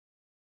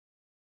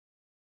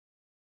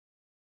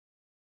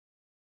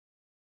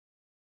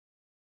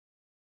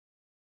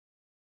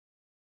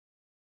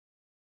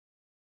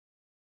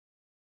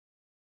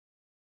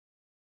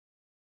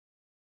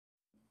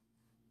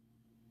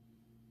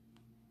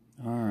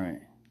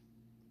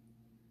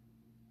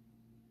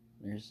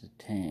Here's the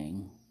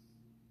tang.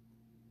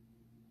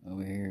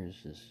 Over here is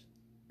this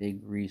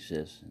big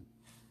recess. And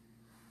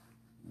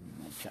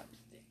my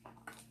chopstick.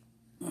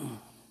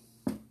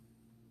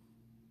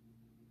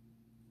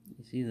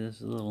 You see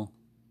this little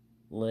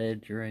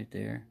ledge right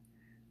there?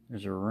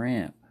 There's a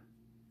ramp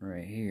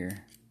right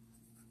here.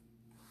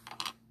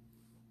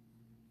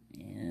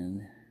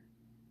 And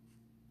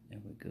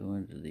if we go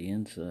into the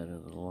inside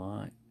of the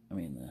lock,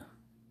 the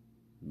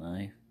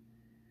knife,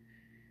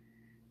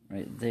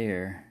 right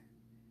there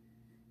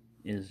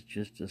is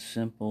just a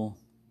simple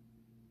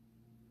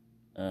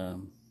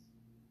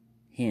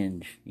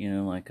hinge,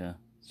 like a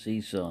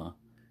seesaw.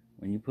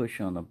 When you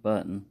push on a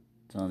button,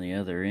 it's on the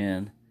other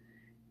end,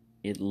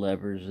 it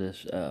levers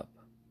this up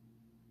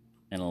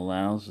and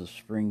allows the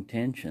spring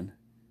tension,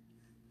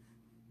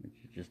 which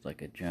is just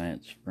like a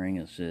giant spring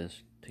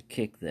assist, to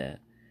kick that.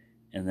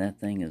 And that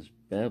thing is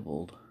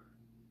beveled.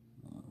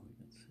 Oh, we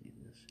can see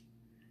this.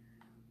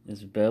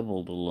 It's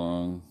beveled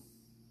along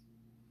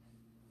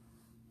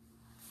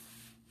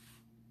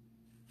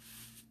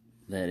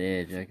that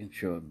edge. I can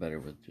show it better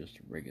with just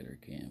a regular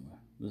camera.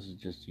 This is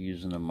just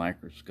using a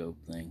microscope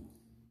thing.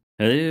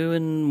 Hello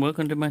and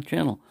welcome to my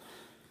channel.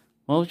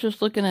 Well, I was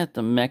just looking at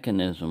the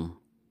mechanism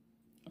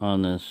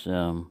on this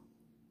Auto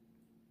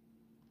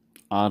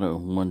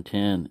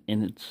 110,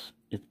 and it's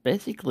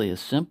basically a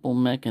simple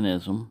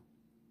mechanism,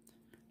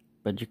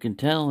 but you can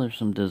tell there's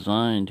some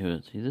design to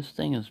it. See, this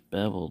thing is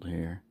beveled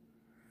here,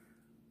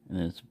 and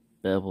it's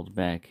beveled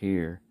back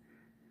here,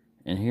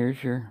 and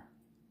here's your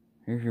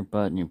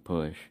button you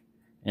push,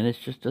 and it's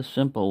just a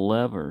simple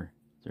lever.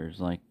 There's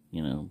like,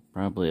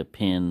 probably a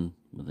pin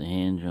with a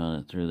hinge on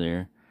it through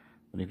there,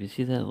 but if you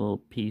see that little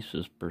piece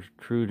is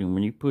protruding,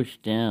 when you push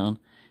down,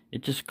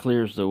 it just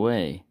clears the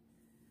way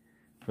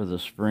for the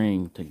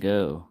spring to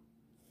go.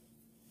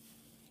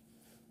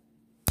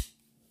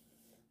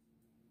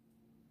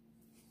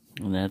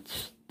 And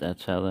that's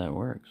how that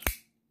works,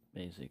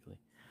 basically.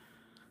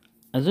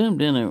 I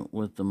zoomed in it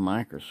with the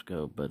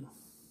microscope, but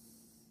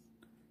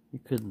you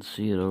couldn't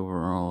see it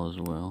overall as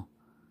well.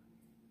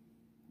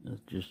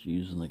 That's just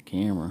using the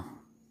camera.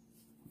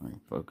 I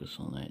can focus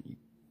on that.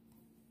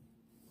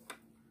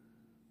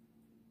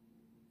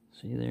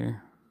 See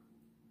there?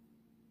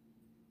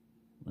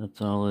 That's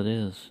all it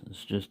is.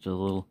 It's just a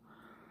little...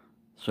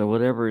 So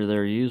whatever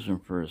they're using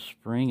for a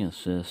spring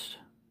assist,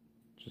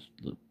 just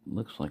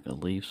looks like a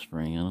leaf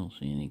spring. I don't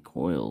see any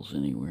coils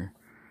anywhere.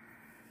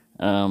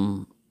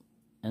 And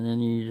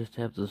then you just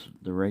have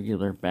the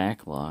regular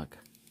back lock.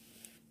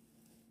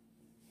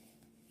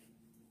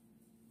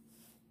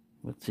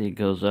 Let's see, it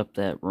goes up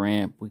that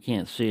ramp. We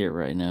can't see it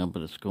right now,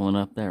 but it's going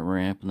up that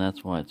ramp, and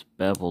that's why it's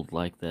beveled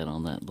like that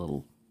on that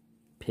little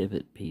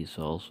pivot piece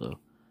also.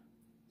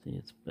 See,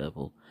 it's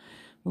beveled.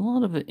 A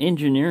lot of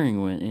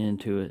engineering went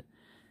into it,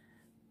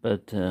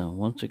 but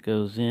once it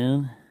goes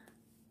in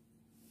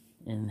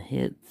and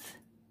hits...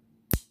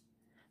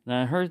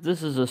 Now, I heard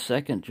this is a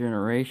second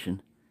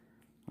generation,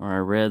 or I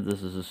read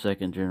this is a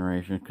second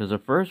generation, because the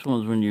first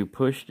ones, when you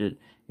pushed it,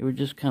 it would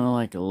just kind of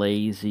like a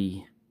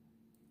lazy...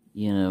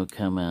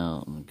 come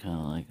out and kind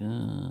of like,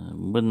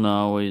 wouldn't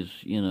always,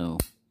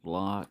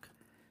 block.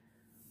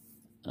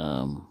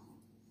 But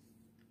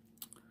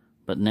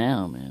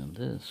now, man,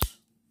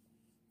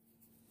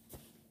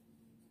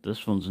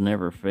 this one's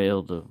never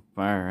failed to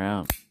fire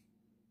out.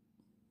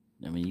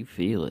 You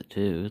feel it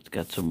too. It's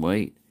got some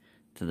weight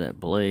to that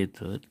blade,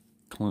 so it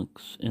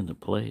clunks into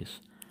place.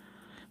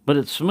 But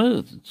it's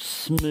smooth. It's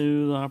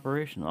smooth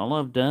operation. All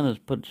I've done is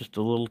put just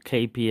a little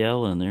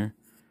KPL in there.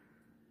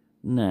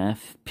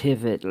 Knife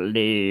pivot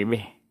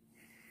lube,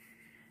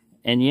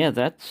 and yeah,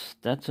 that's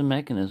a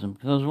mechanism.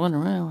 Because I was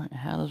wondering, well,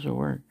 how does it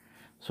work?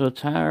 So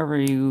it's however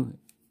you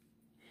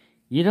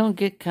don't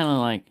get kind of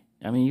like,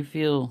 you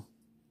feel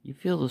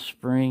the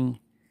spring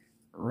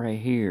right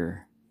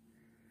here,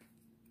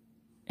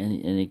 and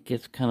it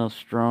gets kind of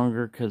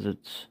stronger because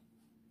it's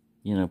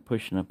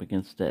pushing up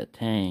against that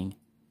tang,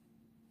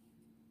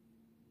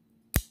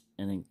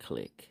 and then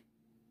click.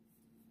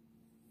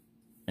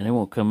 And it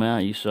won't come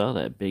out. You saw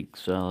that big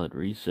solid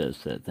recess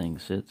that thing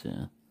sits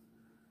in.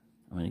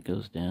 It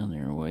goes down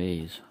there a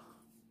ways.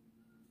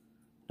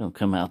 Don't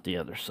come out the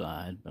other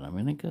side, but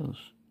it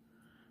goes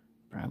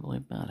probably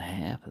about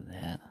half of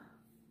that.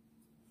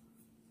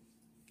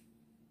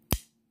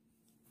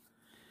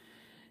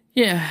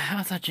 Yeah,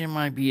 I thought you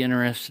might be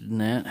interested in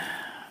that.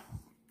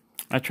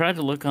 I tried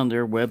to look on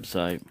their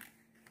website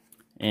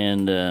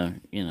and,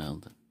 and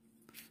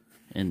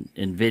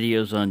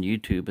videos on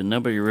YouTube, and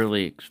nobody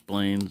really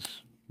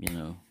explains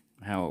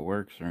how it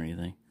works or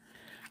anything.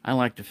 I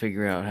like to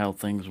figure out how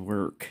things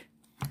work.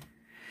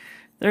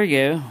 There you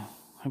go.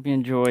 Hope you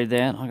enjoyed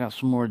that. I got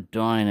some more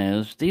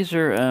dinos. These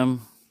are,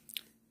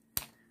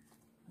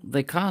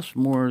 they cost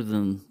more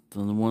than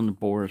the one that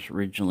Boris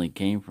originally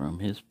came from,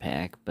 his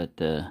pack, but,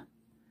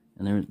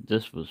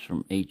 this was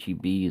from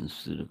H-E-B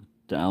instead of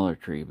Dollar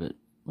Tree, but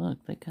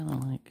look, they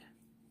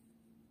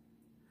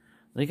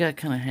got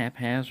kind of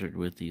haphazard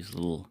with these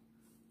little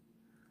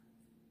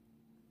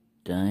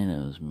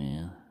dinos,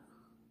 man.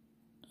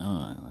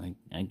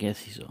 I guess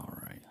he's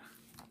alright.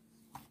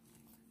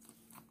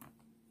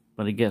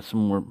 But he got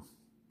some more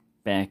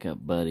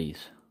backup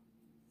buddies.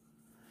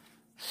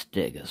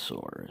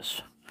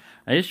 Stegosaurus.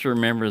 I used to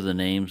remember the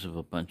names of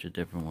a bunch of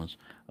different ones.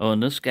 Oh,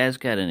 and this guy's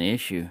got an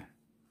issue.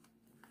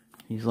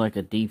 He's like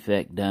a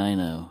defect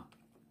dino.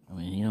 I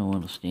mean, he don't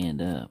want to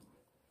stand up.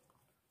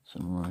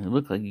 It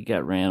looked like he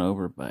got ran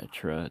over by a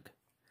truck.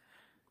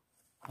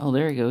 Oh,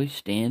 there you go. He's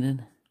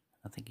standing.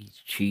 I think he's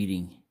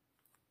cheating.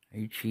 Are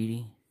you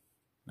cheating?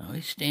 No,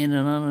 he's standing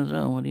on his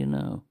own. What do you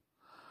know?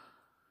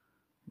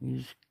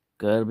 He's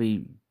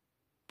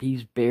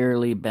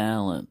barely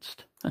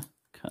balanced.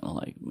 Kind of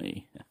like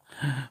me.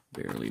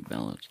 Barely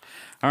balanced.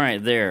 All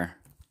right, there.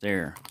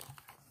 I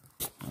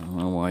don't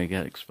know why you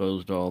got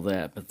exposed to all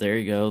that, but there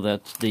you go.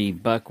 That's the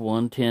Buck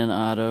 110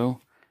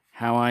 Auto.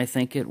 How I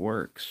think it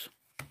works.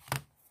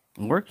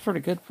 It works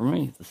pretty good for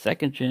me. The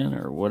second gen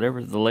or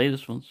whatever, the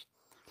latest ones.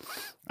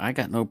 I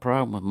got no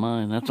problem with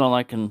mine. That's all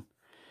I can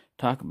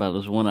talk about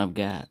is one I've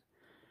got.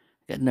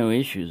 Got no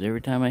issues. Every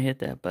time I hit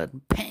that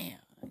button, bam,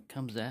 it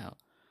comes out.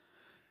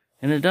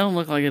 And it don't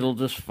look like it'll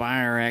just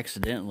fire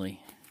accidentally,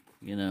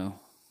 you know.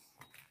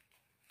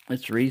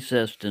 It's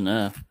recessed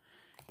enough.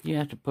 You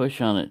have to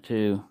push on it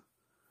too.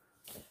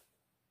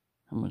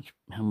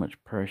 How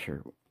much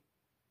pressure?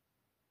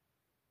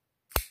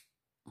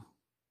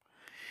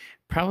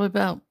 Probably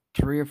about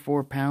 3 or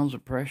 4 pounds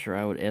of pressure,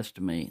 I would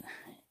estimate.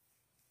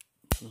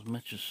 As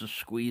much as to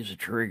squeeze a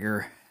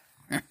trigger.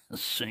 A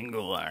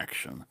single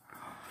action.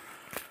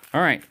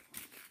 Alright,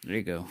 there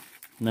you go.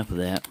 Enough of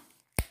that.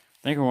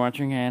 Thank you for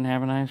watching and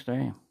have a nice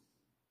day.